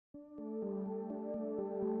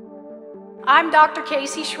I'm Dr.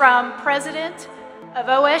 Casey Schrum, President of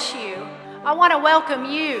OSU. I want to welcome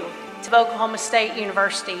you to Oklahoma State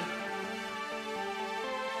University.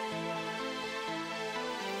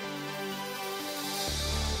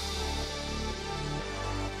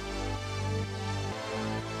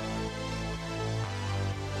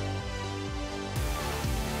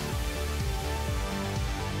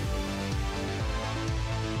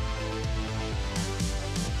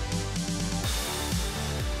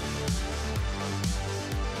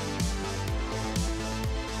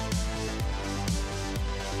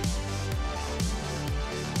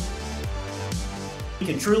 We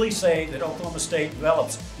can truly say that Oklahoma State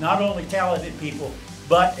develops not only talented people,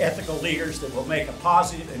 but ethical leaders that will make a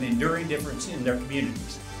positive and enduring difference in their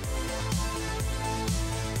communities.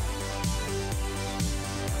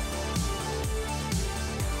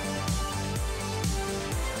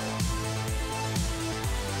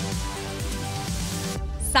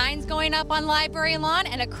 Signs going up on Library Lawn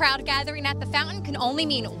and a crowd gathering at the fountain can only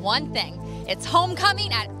mean one thing. It's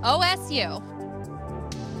homecoming at OSU.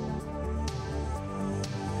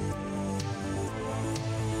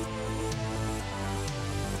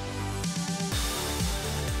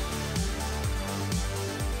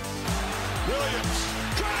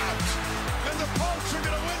 And the Pokes are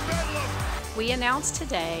going to win Bedlam. We announced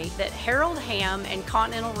today that Harold Hamm and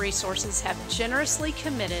Continental Resources have generously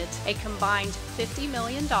committed a combined $50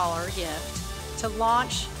 million gift to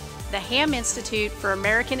launch the Hamm Institute for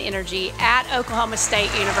American Energy at Oklahoma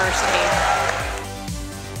State University.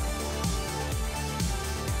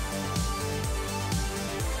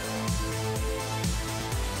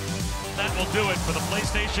 That will do it for the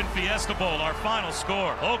PlayStation Fiesta Bowl. Our final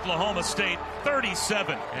score, Oklahoma State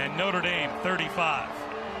 37 and Notre Dame 35.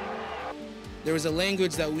 There is a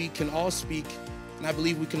language that we can all speak, and I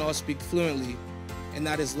believe we can all speak fluently, and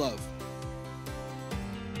that is love.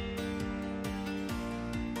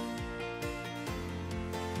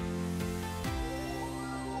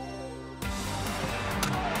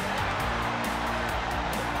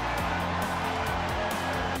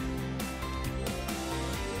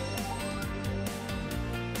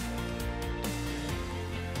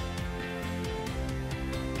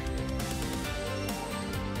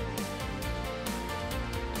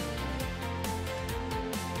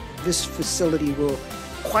 This facility will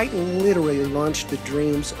quite literally launch the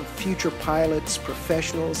dreams of future pilots,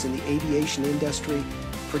 professionals in the aviation industry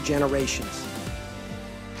for generations.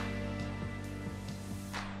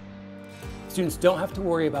 Students don't have to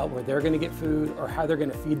worry about where they're going to get food or how they're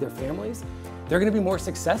going to feed their families. They're going to be more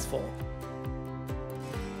successful.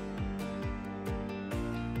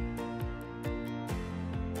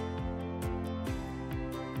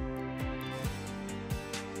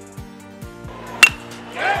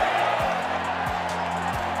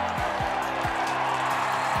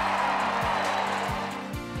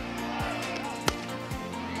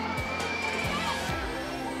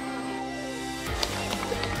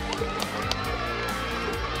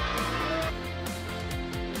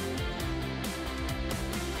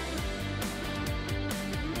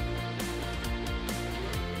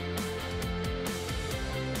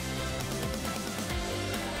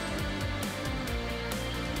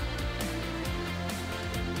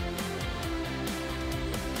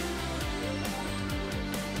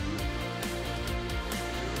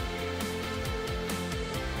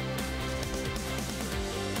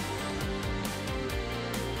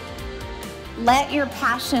 Let your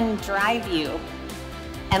passion drive you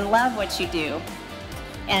and love what you do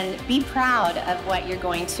and be proud of what you're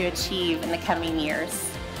going to achieve in the coming years.